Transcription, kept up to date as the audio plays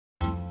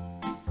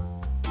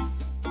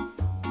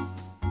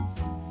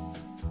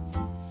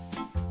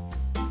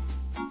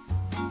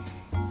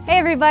Hey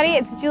everybody,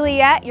 it's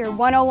Juliet, your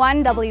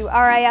 101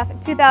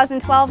 WRIF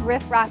 2012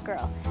 Riff Rock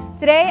Girl.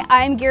 Today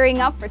I'm gearing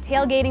up for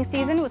tailgating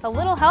season with a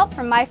little help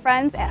from my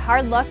friends at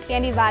Hard Luck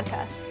Candy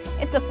Vodka.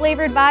 It's a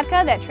flavored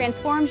vodka that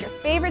transforms your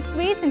favorite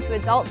sweets into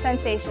adult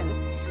sensations.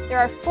 There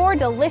are 4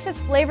 delicious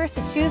flavors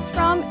to choose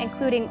from,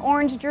 including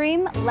Orange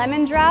Dream,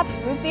 Lemon Drop,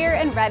 Root Beer,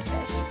 and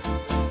Redfish.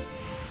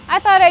 I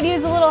thought I'd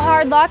use a little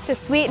Hard Luck to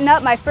sweeten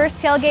up my first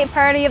tailgate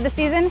party of the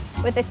season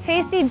with a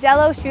tasty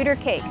Jell-O shooter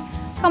cake.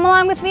 Come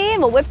along with me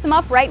and we'll whip some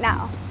up right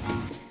now.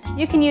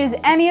 You can use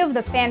any of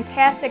the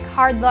fantastic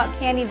Hard Luck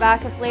Candy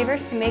Vodka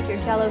flavors to make your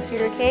Jell-O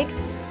shooter cake,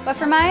 but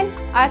for mine,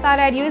 I thought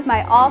I'd use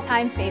my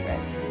all-time favorite,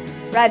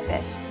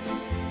 Redfish.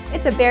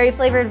 It's a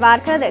berry-flavored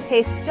vodka that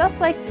tastes just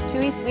like the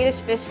chewy Swedish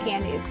fish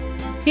candies.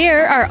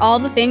 Here are all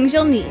the things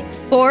you'll need.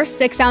 4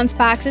 6-ounce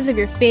boxes of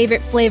your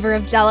favorite flavor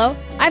of Jell-O.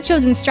 I've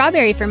chosen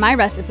strawberry for my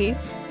recipe.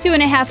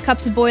 2½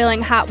 cups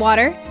boiling hot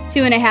water.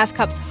 2½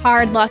 cups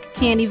Hard Luck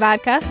Candy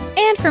Vodka.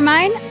 And for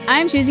mine,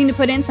 I'm choosing to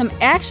put in some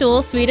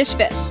actual Swedish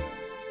fish.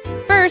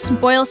 First,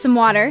 boil some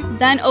water,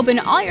 then open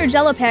all your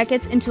Jell-O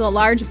packets into a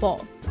large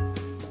bowl.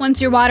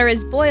 Once your water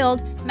is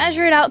boiled,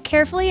 measure it out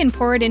carefully and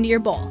pour it into your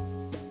bowl.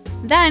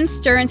 Then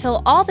stir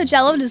until all the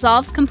Jell-O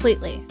dissolves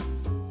completely.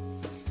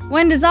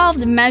 When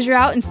dissolved, measure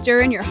out and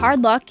stir in your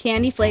Hard Luck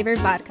Candy flavored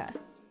vodka.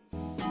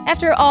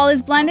 After all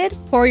is blended,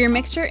 pour your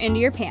mixture into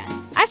your pan.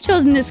 I've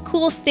chosen this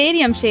cool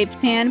stadium-shaped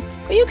pan,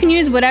 but you can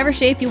use whatever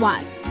shape you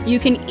want. You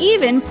can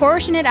even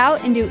portion it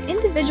out into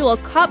individual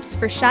cups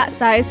for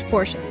shot-sized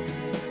portions.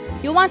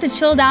 You'll want to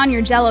chill down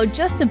your Jell-O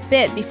just a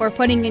bit before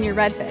putting in your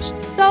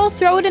Redfish, so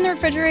throw it in the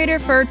refrigerator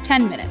for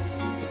 10 minutes.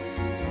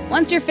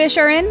 Once your fish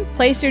are in,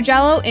 place your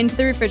Jell-O into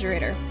the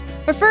refrigerator.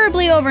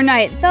 Preferably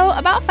overnight, though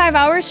about 5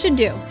 hours should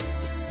do.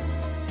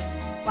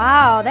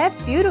 Wow,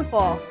 that's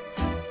beautiful.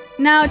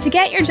 Now, to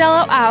get your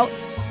Jell-O out,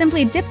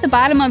 simply dip the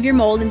bottom of your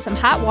mold in some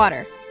hot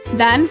water.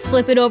 Then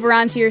flip it over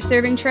onto your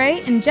serving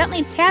tray and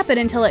gently tap it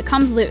until it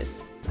comes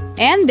loose.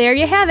 And there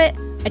you have it,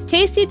 a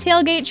tasty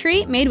tailgate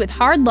treat made with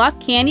Hard Luck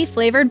Candy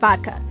flavored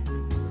vodka.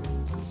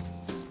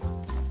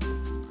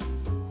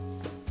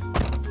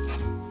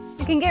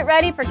 You can get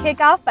ready for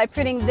kickoff by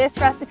printing this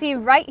recipe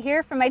right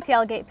here from my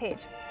tailgate page.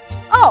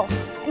 Oh,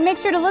 and make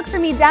sure to look for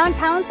me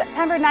downtown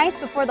September 9th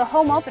before the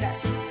home opener.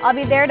 I'll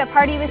be there to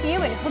party with you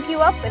and hook you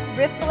up with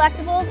Riff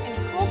collectibles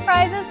and cool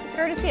prizes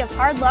courtesy of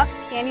Hard Luck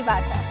Candy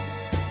Vodka.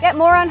 Get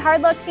more on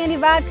Hard Luck Candy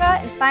Vodka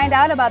and find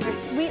out about their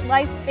Sweet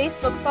Life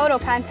Facebook photo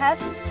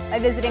contest by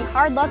visiting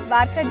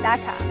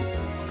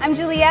hardluckvodka.com. I'm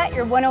Juliet,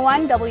 your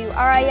 101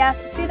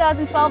 WRIF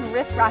 2012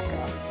 Riff Rock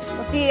Girl.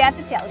 We'll see you at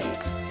the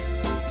tailgate.